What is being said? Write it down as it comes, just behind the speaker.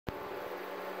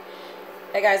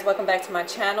Hey guys, welcome back to my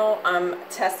channel. I'm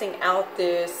testing out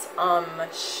this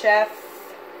Chef,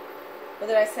 what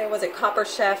did I say? Was it Copper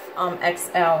Chef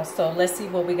XL? So let's see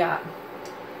what we got.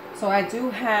 So I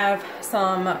do have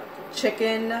some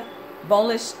chicken,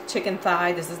 boneless chicken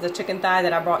thigh. This is the chicken thigh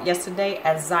that I brought yesterday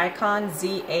at Zycon,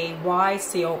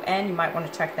 Z-A-Y-C-O-N. You might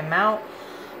want to check them out.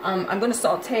 I'm going to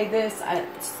saute this.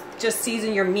 Just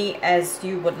season your meat as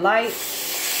you would like.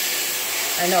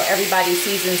 I know everybody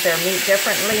seasons their meat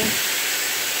differently.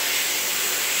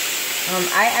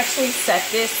 I actually set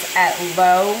this at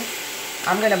low.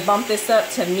 I'm going to bump this up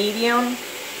to medium.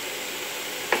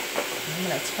 I'm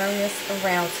going to turn this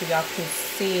around so y'all can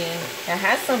see. It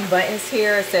has some buttons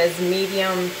here. It says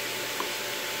medium,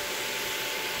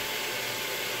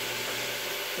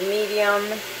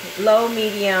 low,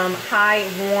 medium, high,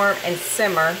 warm, and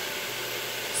simmer.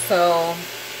 So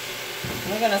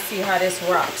we're going to see how this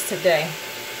rocks today.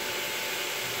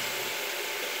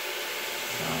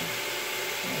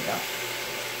 There you go.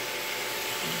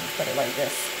 Put it like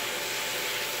this.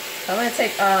 So I'm going to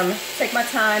take my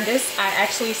time. This, I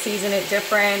actually season it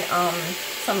different.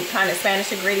 Some kind of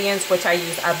Spanish ingredients, which I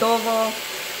use adobo.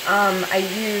 I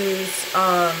use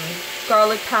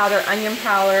garlic powder, onion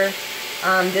powder.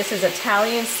 This is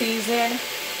Italian season.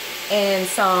 And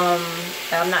some,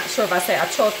 I'm not sure if I say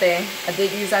achote. I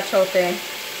did use achote,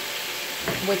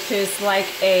 which is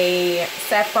like a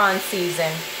saffron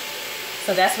season.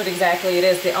 So that's what exactly it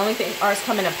is. The only thing, ours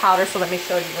come in a powder, so let me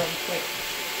show you really quick.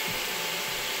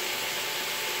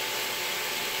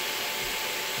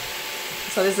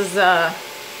 So this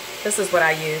is what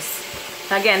I use.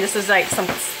 Again, this is like some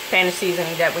Spanish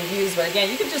seasoning that we use, but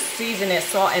again, you can just season it,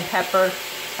 salt and pepper.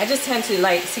 I just tend to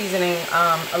like seasoning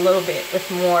a little bit with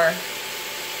more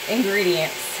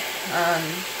ingredients.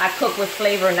 I cook with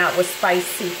flavor, not with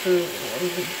spicy food.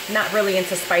 Not really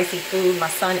into spicy food. My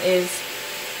son is.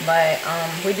 But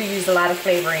we do use a lot of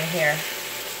flavor in here.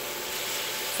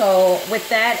 So with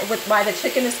that, while the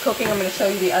chicken is cooking, I'm going to show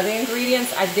you the other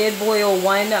ingredients. I did boil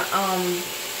one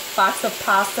box of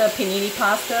pasta, panini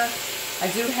pasta.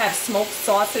 I do have smoked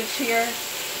sausage here.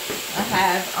 I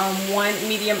have one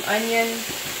medium onion,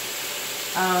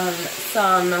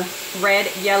 some red,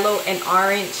 yellow, and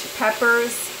orange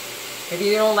peppers. If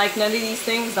you don't like none of these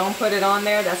things, don't put it on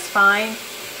there. That's fine.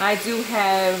 I do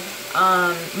have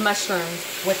mushrooms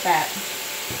with that.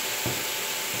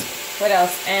 What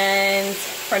else? And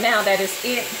for now, that is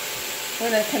it.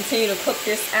 I'm going to continue to cook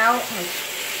this out.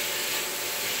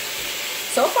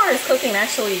 So far, it's cooking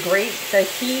actually great. The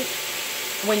heat,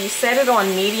 when you set it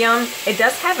on medium, it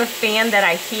does have a fan that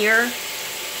I hear,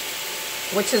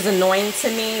 which is annoying to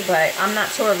me, but I'm not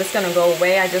sure if it's going to go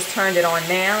away. I just turned it on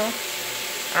now.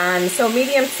 So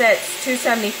medium sets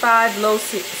 275, low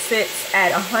sits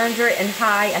at 100, and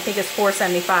high I think it's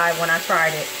 475 when I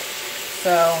tried it.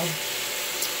 So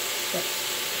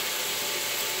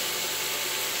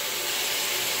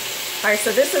alright,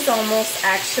 so this is almost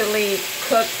actually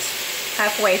cooked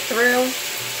halfway through.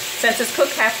 Since it's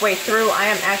cooked halfway through, I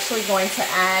am actually going to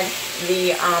add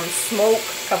the smoked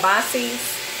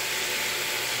kielbasa's.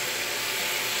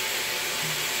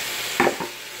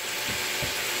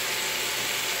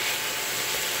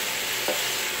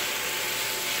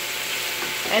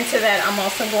 And to that, I'm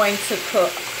also going to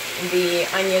cook the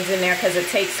onions in there because it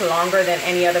takes longer than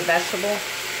any other vegetable.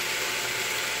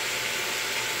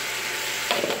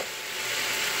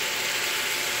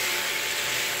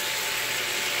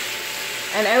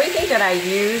 And everything that I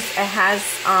use, it has,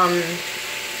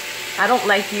 I don't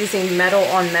like using metal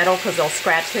on metal because they'll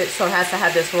scratch it. So it has to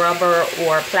have this rubber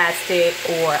or plastic,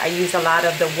 or I use a lot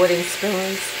of the wooden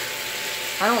spoons.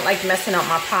 I don't like messing up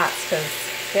my pots because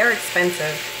they're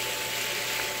expensive.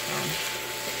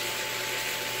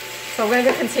 So we're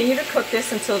going to continue to cook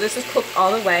this until this is cooked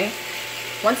all the way.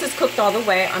 Once it's cooked all the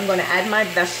way, I'm going to add my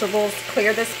vegetables,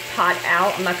 clear this pot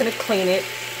out. I'm not going to clean it.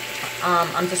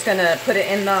 I'm just going to put it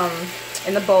in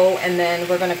the bowl, and then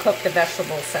we're going to cook the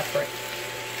vegetables separate.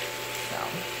 So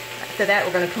after that,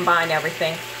 we're going to combine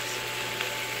everything.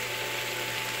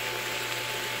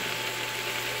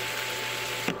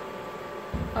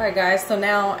 Alright guys, so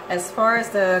now as far as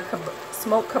the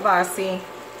smoked kielbasa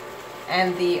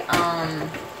and the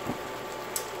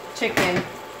chicken,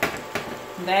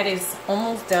 that is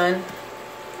almost done.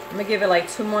 I'm going to give it like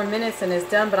 2 more minutes and it's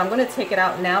done, but I'm going to take it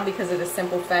out now because of the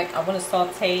simple fact I want to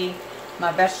saute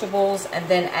my vegetables and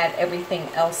then add everything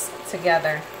else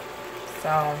together.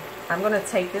 So I'm going to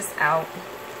take this out.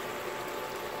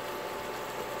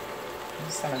 I'm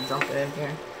just going to dump it in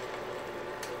here.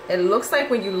 It looks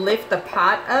like when you lift the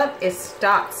pot up, it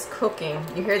stops cooking.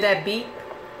 You hear that beep?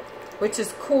 which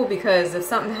is cool because if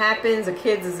something happens, a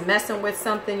kid is messing with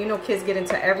something, you know, kids get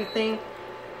into everything.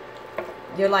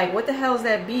 You're like, what the hell is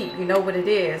that beep? You know what it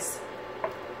is.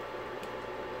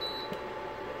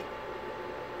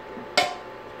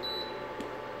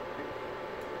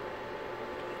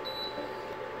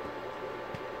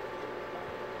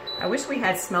 I wish we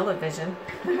had smell-o-vision.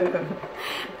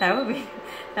 That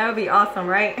would be awesome,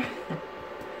 right?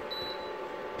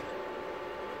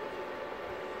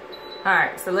 All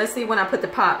right, so let's see when I put the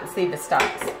pot and see if it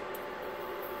stops.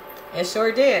 It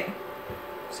sure did.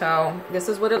 So this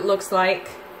is what it looks like.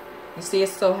 You see, it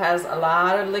still has a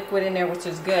lot of liquid in there, which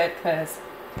is good because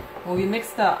when we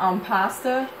mix the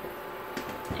pasta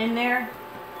in there,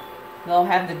 they'll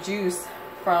have the juice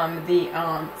from the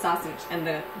sausage and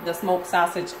the smoked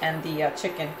sausage and the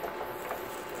chicken.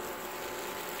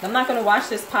 I'm not going to wash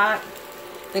this pot.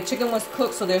 The chicken was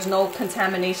cooked, so there's no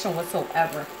contamination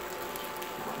whatsoever.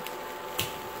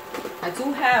 I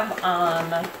do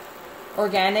have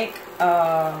organic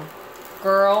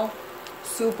girl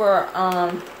super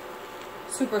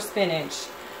spinach.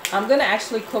 I'm gonna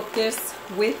actually cook this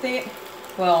with it.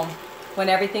 Well, when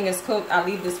everything is cooked, I'll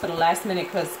leave this for the last minute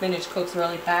because spinach cooks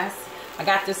really fast. I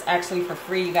got this actually for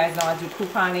free. You guys know I do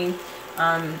couponing.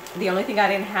 The only thing I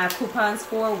didn't have coupons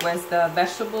for was the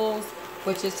vegetables,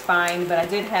 which is fine, but I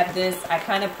did have this. I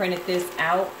kind of printed this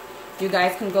out. You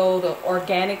guys can go to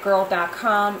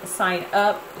organicgirl.com, sign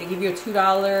up. They give you a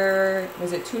 $2,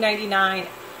 was it $2.99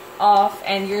 off,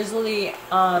 and usually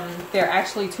they're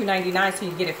actually $2.99, so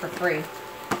you get it for free.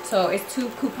 So it's 2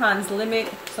 coupons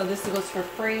limit, so this goes for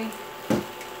free.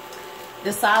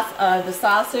 The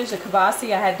sausage, the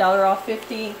kibasi, I had $1 off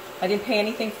 50. I didn't pay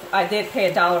anything. I did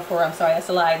pay $1 for it. I'm sorry, that's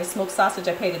a lie. The smoked sausage,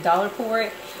 I paid $1 for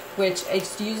it, which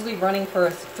it's usually running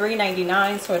for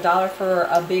 $3.99. So $1 for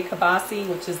a big kibasi,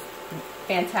 which is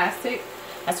fantastic.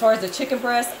 As far as the chicken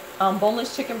breast,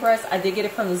 boneless chicken breast, I did get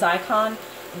it from the Zycon,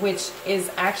 which is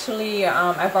actually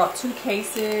I brought 2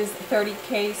 cases, 30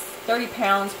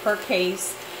 pounds per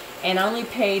case, and I only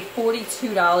paid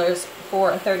 $42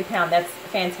 for a 30 pound. That's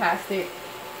fantastic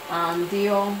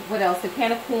deal. What else? The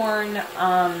can of corn.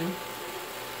 I'm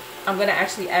gonna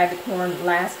actually add the corn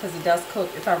last because it does cook.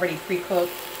 It's already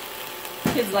pre-cooked.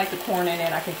 Kids like the corn in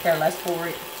it. I can care less for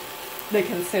it. They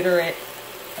consider it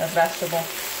a vegetable.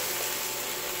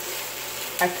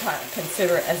 I kind of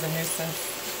consider it as a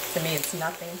nuisance. To me, it's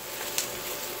nothing.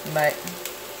 But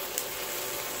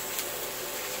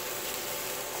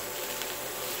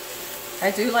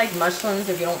I do like mushrooms.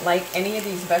 If you don't like any of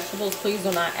these vegetables, please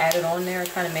do not add it on there.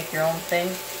 Kind of make your own thing.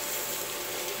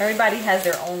 Everybody has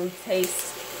their own taste.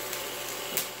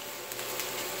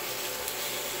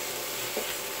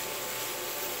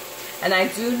 And I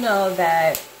do know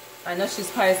that, I know she's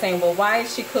probably saying, well, why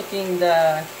is she cooking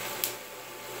the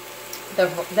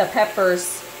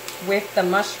peppers with the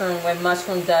mushroom when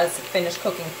mushroom does finish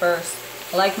cooking first?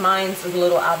 I like mine's a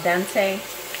little al dente,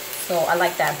 so I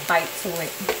like that bite to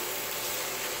it.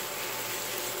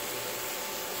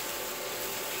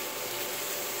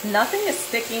 Nothing is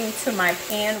sticking to my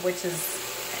pan, which is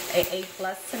A+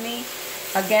 to me.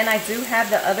 Again, I do have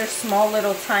the other small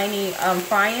little tiny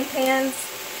frying pans,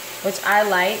 which I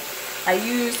like. I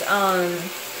use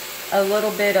a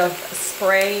little bit of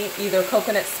spray, either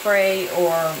coconut spray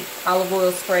or olive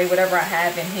oil spray, whatever I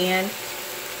have in hand.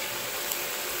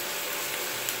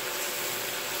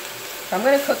 So I'm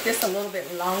going to cook this a little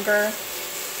bit longer.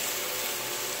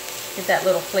 Get that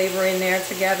little flavor in there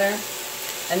together.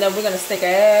 And then we're going to stick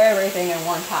everything in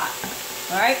one pot.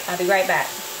 Alright, I'll be right back.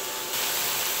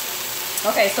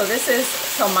 Okay, so this is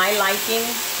to my liking.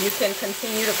 You can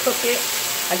continue to cook it.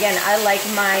 Again, I like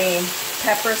my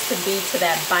peppers to be to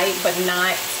that bite, but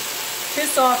not too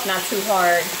soft, not too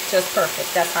hard, just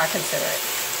perfect. That's how I consider it.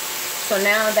 So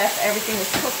now that everything is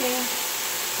cooking,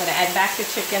 I'm going to add back the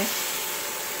chicken.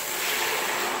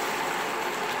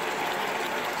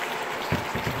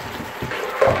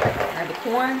 Add the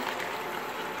corn.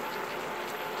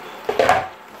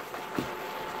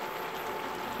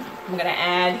 I'm going to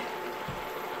add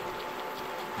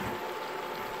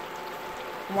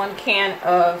 1 can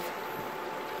of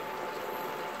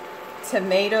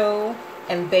tomato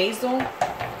and basil.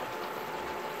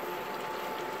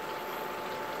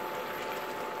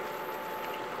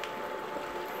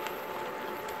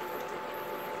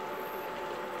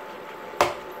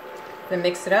 Then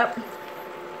mix it up.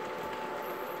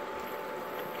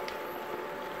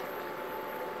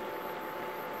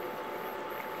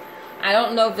 I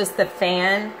don't know if it's the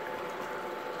fan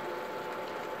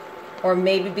or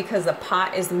maybe because the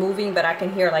pot is moving, but I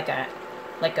can hear like a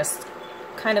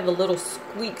kind of a little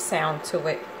squeak sound to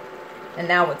it. and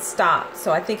now it stopped.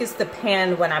 So I think it's the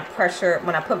pan when I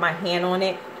put my hand on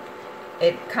it,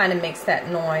 it kind of makes that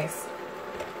noise.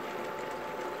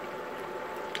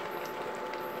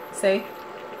 See?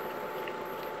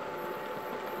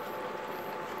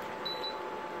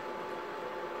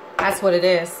 That's what it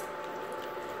is.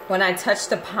 When I touch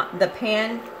the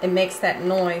pan, it makes that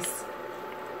noise.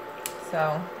 So,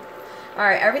 all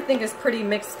right, everything is pretty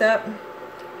mixed up.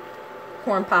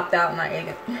 Corn popped out and I ate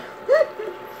it.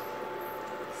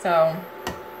 So,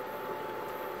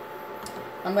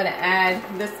 I'm going to add,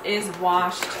 this is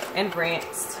washed and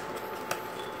rinsed.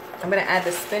 I'm going to add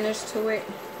the spinach to it.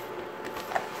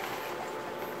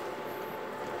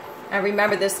 And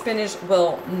remember, this spinach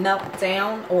will melt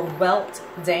down or wilt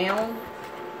down.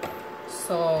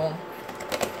 So,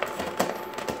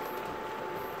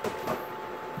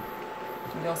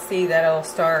 you'll see that it'll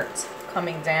start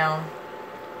coming down.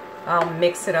 I'll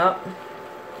mix it up.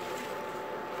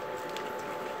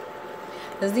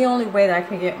 This is the only way that I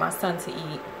can get my son to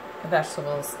eat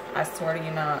vegetables. I swear to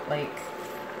you not. Like,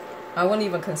 I wouldn't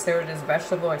even consider this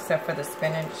vegetable except for the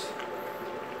spinach.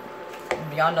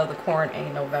 Y'all know the corn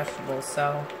ain't no vegetable,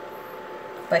 so.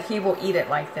 But he will eat it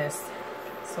like this.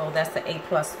 So that's the A+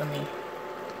 for me.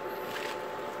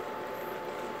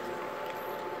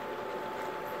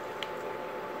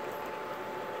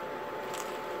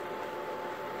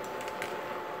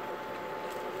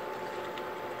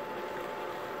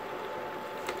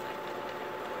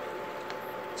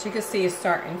 As you can see, it's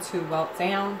starting to wilt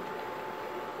down.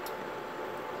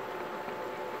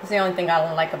 It's the only thing I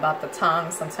don't like about the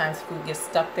tongs. Sometimes food gets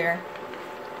stuck there.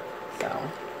 So.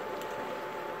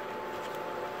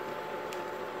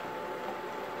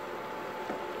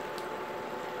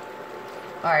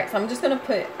 Alright, so I'm just going to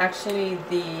put actually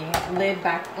the lid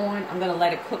back on. I'm going to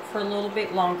let it cook for a little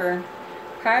bit longer.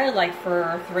 Probably like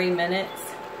for 3 minutes.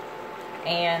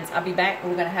 And I'll be back.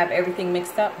 We're going to have everything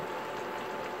mixed up.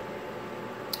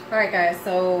 Alright guys,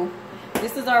 so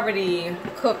this is already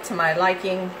cooked to my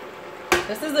liking.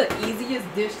 This is the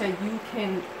easiest dish that you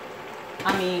can,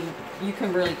 you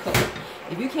can really cook.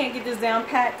 If you can't get this down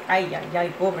packed, ay,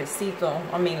 pobrecito.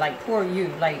 I mean, like, poor you.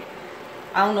 Like,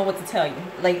 I don't know what to tell you.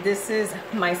 Like, this is,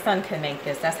 my son can make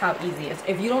this. That's how easy it is.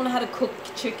 If you don't know how to cook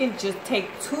chicken, just take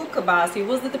 2 kibasi.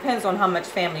 Well, it depends on how much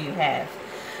family you have.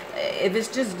 If it's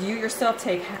just you yourself,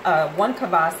 take 1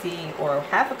 kibasi or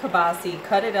half a kibasi,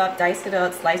 cut it up, dice it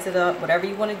up, slice it up, whatever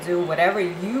you want to do, whatever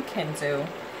you can do.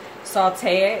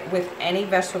 Saute it with any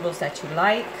vegetables that you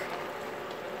like.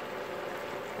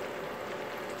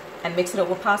 And mix it up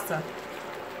with pasta.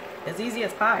 As easy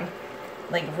as pie.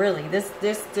 Like, really, this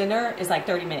dinner is like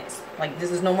 30 minutes. Like,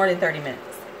 this is no more than 30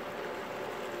 minutes.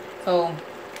 So,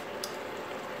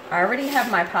 I already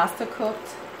have my pasta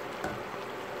cooked.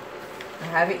 I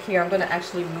have it here. I'm going to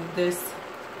actually move this.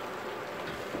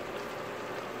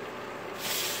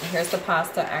 And here's the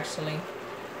pasta, actually.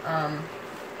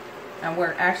 And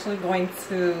we're actually going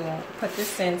to put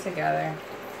this in together.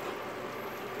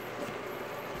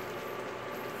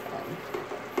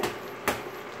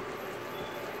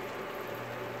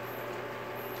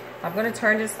 I'm going to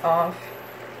turn this off.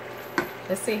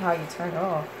 Let's see how you turn it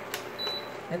off.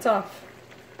 It's off.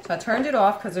 So I turned it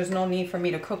off because there's no need for me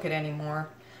to cook it anymore.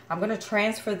 I'm going to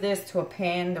transfer this to a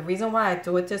pan. The reason why I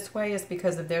do it this way is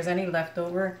because if there's any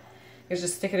leftover, you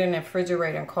just stick it in the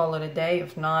refrigerator and call it a day.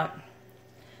 If not,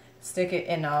 stick it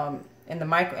in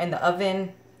the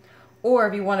oven. Or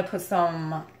if you want to put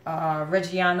some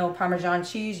Reggiano Parmesan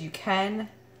cheese, you can.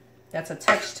 That's a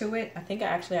touch to it. I think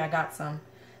I got some.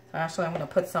 So actually, I'm going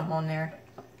to put some on there.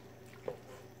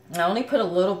 I only put a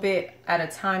little bit at a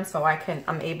time so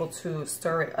I'm able to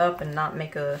stir it up and not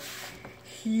make a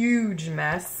huge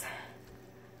mess.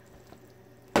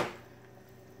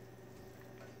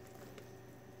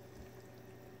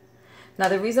 Now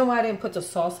the reason why I didn't put the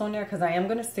sauce on there, because I am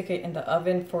going to stick it in the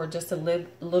oven for just a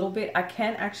little bit. I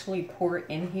can actually pour it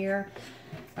in here.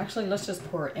 Actually, let's just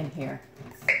pour it in here.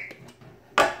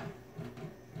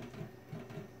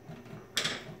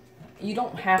 You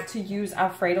don't have to use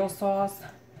Alfredo sauce.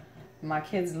 My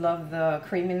kids love the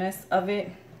creaminess of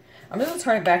it. I'm just going to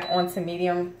turn it back on to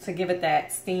medium to give it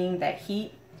that steam, that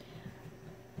heat.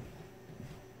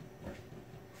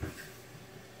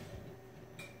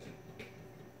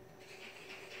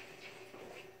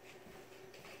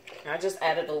 I just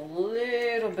added a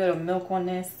little bit of milk on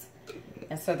this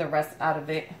and stir the rest out of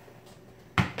it.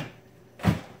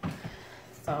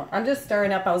 So I'm just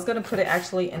stirring up. I was going to put it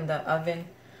actually in the oven.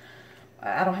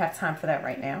 I don't have time for that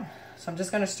right now. So I'm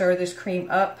just going to stir this cream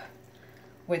up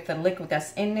with the liquid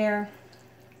that's in there.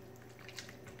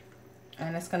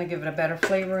 And it's going to give it a better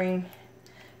flavoring.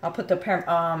 I'll put the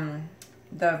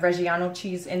the Reggiano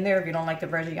cheese in there. If you don't like the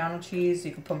Reggiano cheese,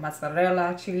 you can put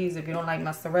mozzarella cheese. If you don't like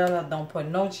mozzarella, don't put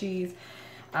no cheese.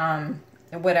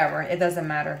 Whatever, it doesn't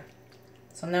matter.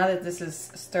 So now that this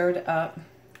is stirred up,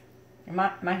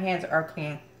 my hands are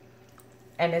clean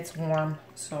and it's warm,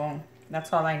 so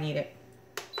that's all I needed.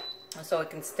 So it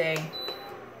can stay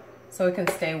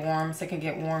warm, so it can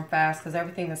get warm fast because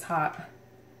everything is hot.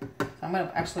 So I'm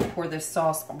gonna actually pour this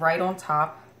sauce right on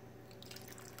top.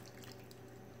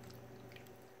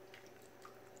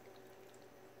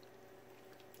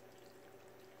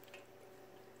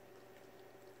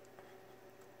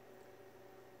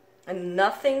 And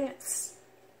nothing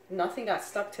got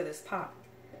stuck to this pot.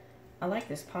 I like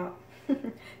this pot.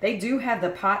 They do have the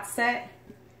pot set.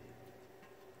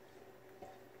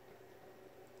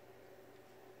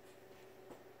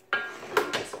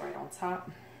 It's right on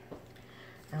top.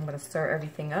 I'm gonna stir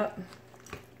everything up.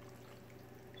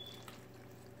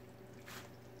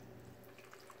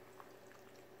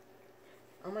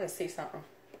 I'm gonna see something.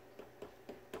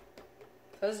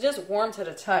 So it's just warm to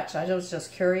the touch. I was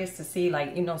just curious to see,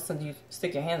 like, you know, so you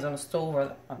stick your hands on the stove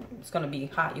or it's gonna be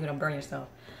hot, you're gonna burn yourself.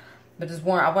 But it's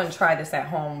warm. I wouldn't try this at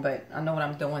home, but I know what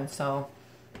I'm doing. So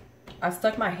I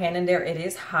stuck my hand in there. It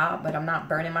is hot, but I'm not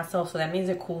burning myself, so that means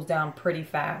it cools down pretty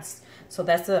fast. So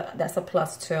that's a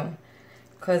plus too.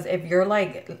 Because if you're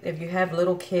like, if you have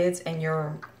little kids and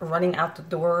you're running out the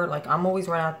door, like I'm always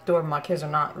running out the door, my kids are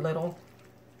not little.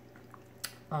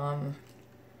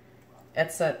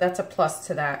 That's a plus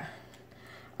to that.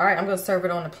 All right, I'm gonna serve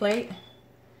it on the plate,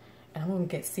 and I'm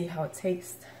gonna see how it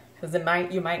tastes. Because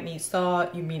you might need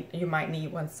salt, you might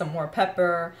need some more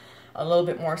pepper, a little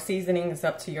bit more seasoning. It's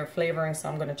up to your flavoring. So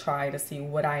I'm gonna try to see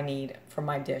what I need for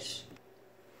my dish.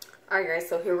 All right, guys.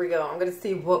 So here we go. I'm gonna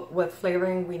see what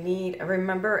flavoring we need. And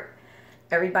remember,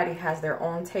 everybody has their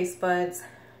own taste buds.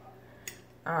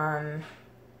 I'm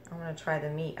gonna try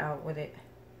the meat out with it.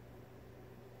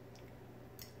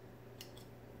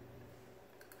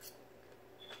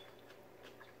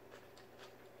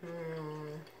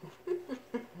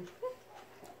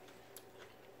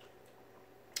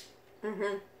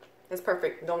 It's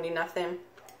perfect. Don't need nothing.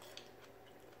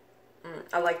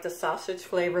 I like the sausage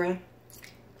flavoring.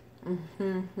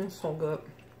 It's so good.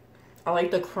 I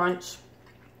like the crunch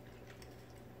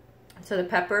to the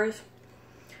peppers.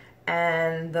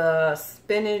 And the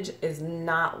spinach is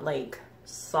not like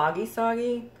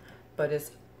soggy, but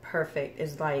it's perfect.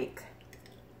 It's like,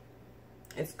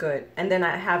 it's good. And then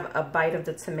I have a bite of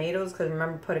the tomatoes, because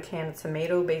remember, put a can of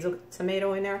tomato, basil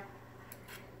tomato in there.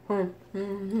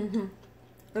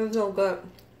 It's so good.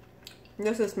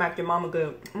 This is smack your mama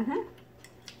good.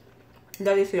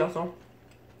 Delicioso.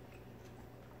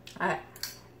 Alright,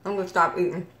 I'm gonna stop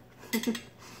eating.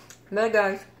 Bye,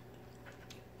 guys.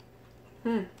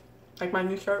 Like my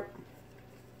new shirt.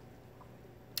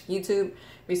 YouTube,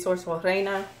 Resourceful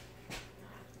Reina.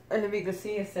 And if you can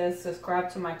see, it says subscribe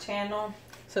to my channel.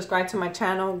 Subscribe to my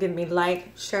channel. Give me a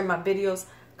like. Share my videos.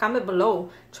 Comment below.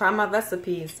 Try my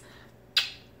recipes.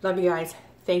 Love you guys.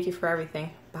 Thank you for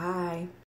everything. Bye.